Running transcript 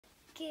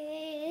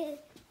Good.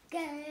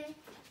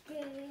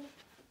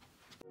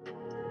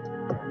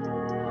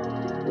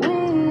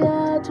 We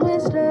are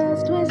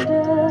twisters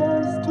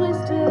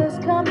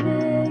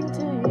coming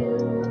to you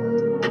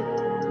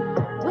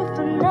with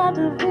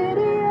another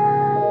video.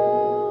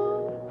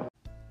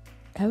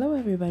 Hello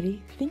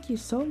everybody, thank you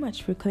so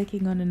much for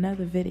clicking on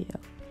another video.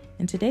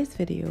 In today's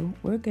video,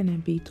 we're gonna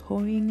be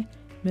touring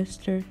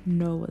Mr.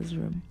 Noah's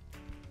room.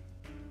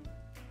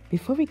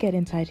 Before we get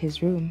inside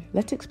his room,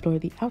 let's explore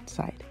the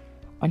outside.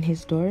 On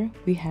his door,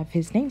 we have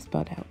his name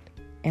spelled out,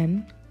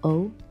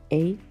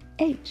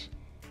 N-O-A-H.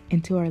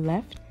 And to our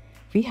left,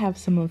 we have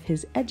some of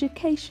his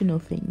educational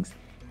things,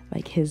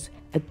 like his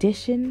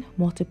addition,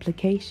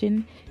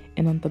 multiplication,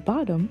 and on the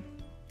bottom,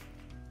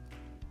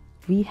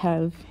 we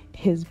have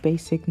his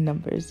basic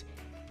numbers.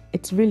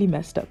 It's really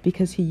messed up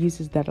because he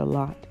uses that a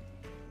lot.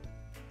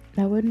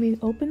 Now when we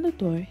open the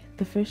door,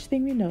 the first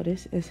thing we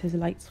notice is his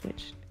light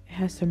switch. It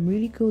has some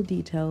really cool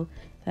detail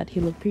that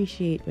he'll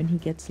appreciate when he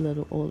gets a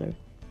little older.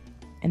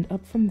 And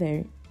up from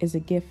there is a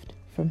gift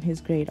from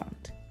his great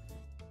aunt.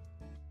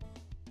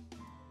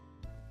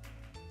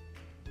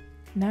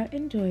 Now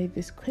enjoy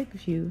this quick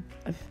view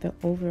of the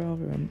overall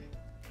room.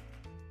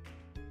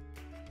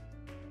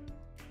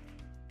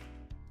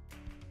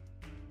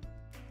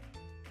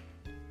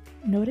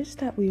 Notice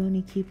that we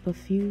only keep a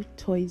few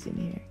toys in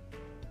here.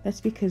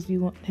 That's because we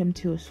want him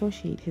to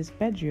associate his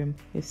bedroom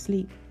with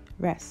sleep,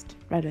 rest,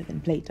 rather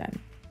than playtime.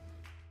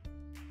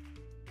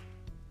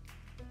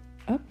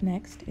 Up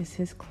next is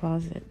his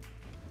closet.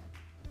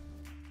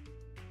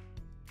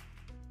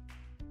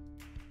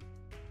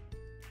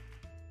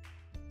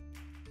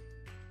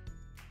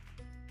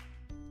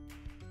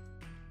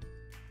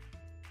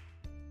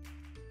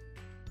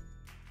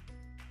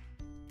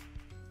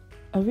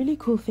 A really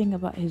cool thing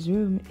about his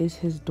room is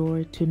his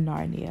door to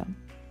Narnia.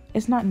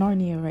 It's not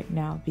Narnia right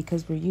now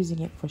because we're using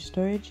it for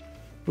storage,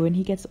 but when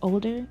he gets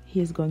older, he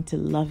is going to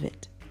love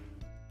it.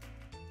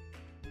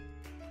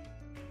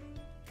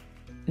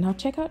 Now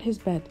check out his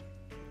bed.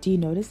 Do you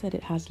notice that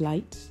it has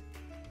lights?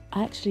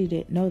 I actually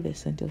didn't know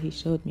this until he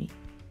showed me.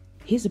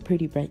 He's a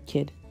pretty bright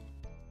kid.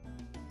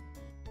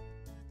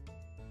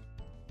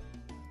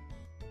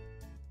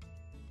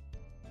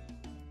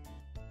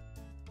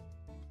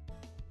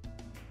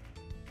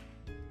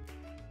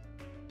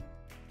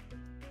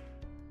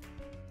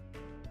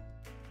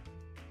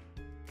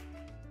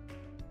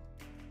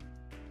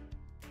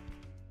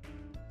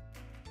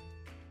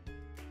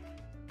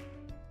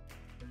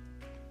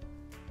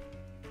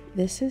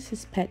 This is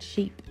his pet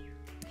sheep.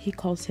 He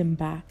calls him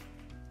Ba.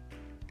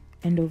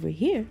 And over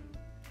here,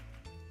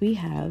 we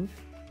have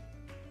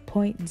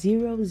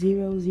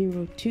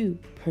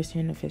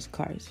 0.0002% of his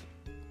cars.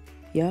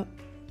 Yup,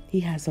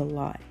 he has a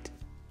lot.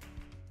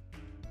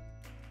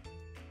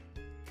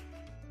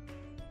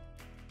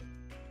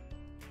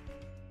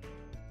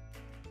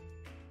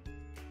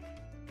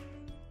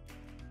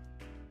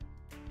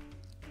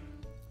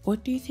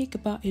 What do you think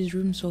about his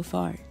room so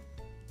far?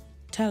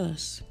 Tell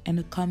us in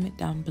a comment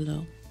down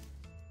below.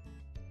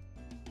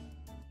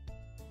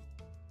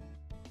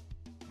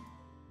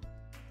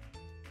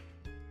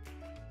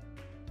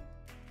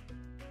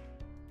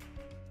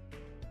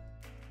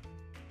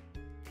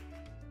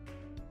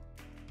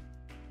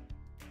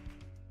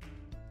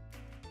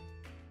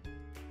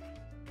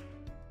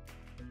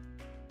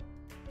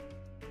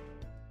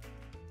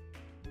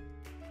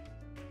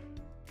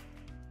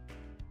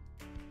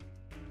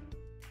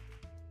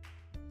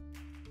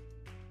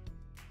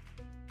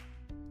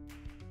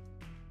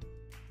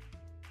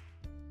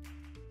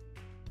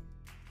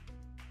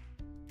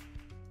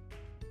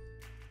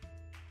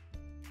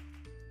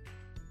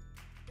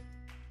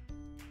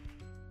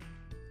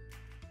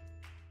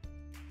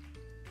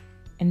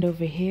 And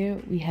over here,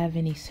 we have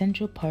an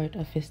essential part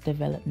of his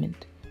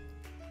development,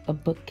 a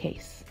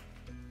bookcase.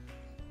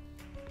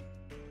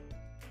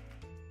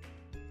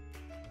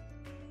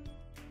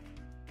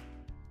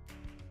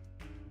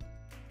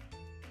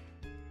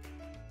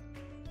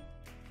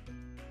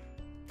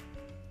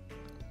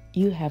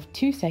 You have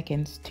 2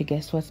 seconds to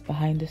guess what's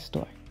behind this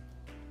door.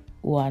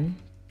 1,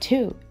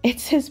 2,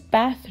 it's his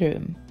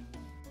bathroom.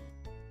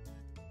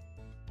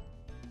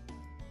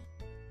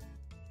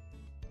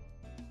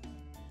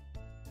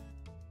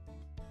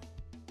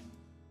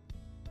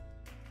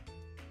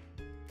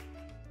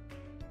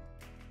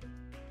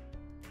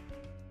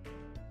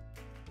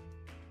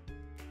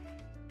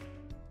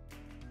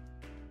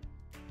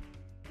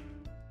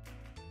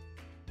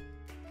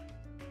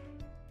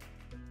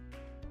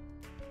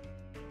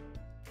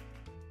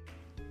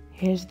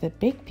 Here's the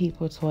big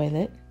people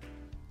toilet.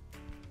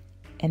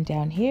 And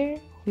down here,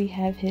 we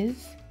have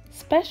his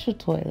special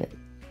toilet.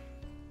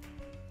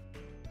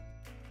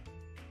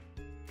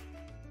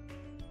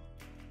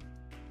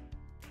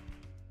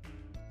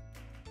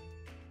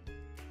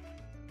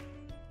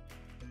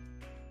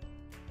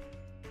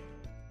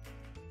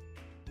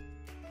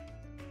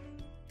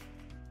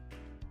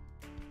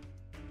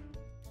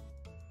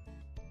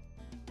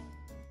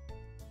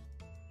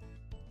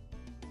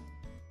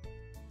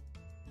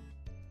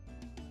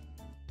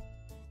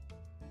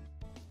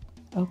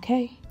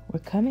 Okay, We're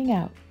coming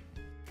out.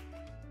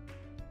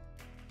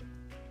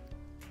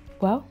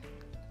 Well,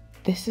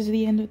 this is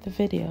the end of the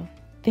video.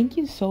 Thank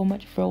you so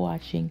much for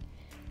watching.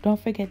 Don't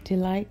forget to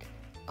like,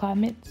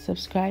 comment,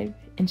 subscribe,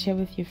 and share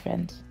with your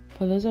friends.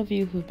 For those of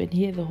you who've been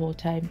here the whole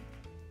time,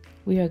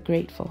 we are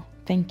grateful.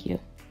 Thank you.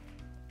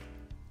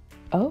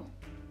 Oh,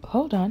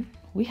 hold on.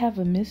 We have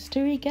a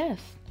mystery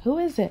guest. Who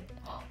is it?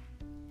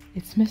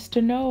 It's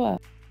Mr. Noah.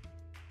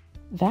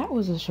 That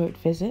was a short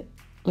visit.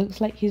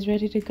 Looks like he's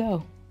ready to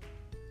go.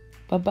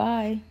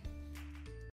 Bye-bye.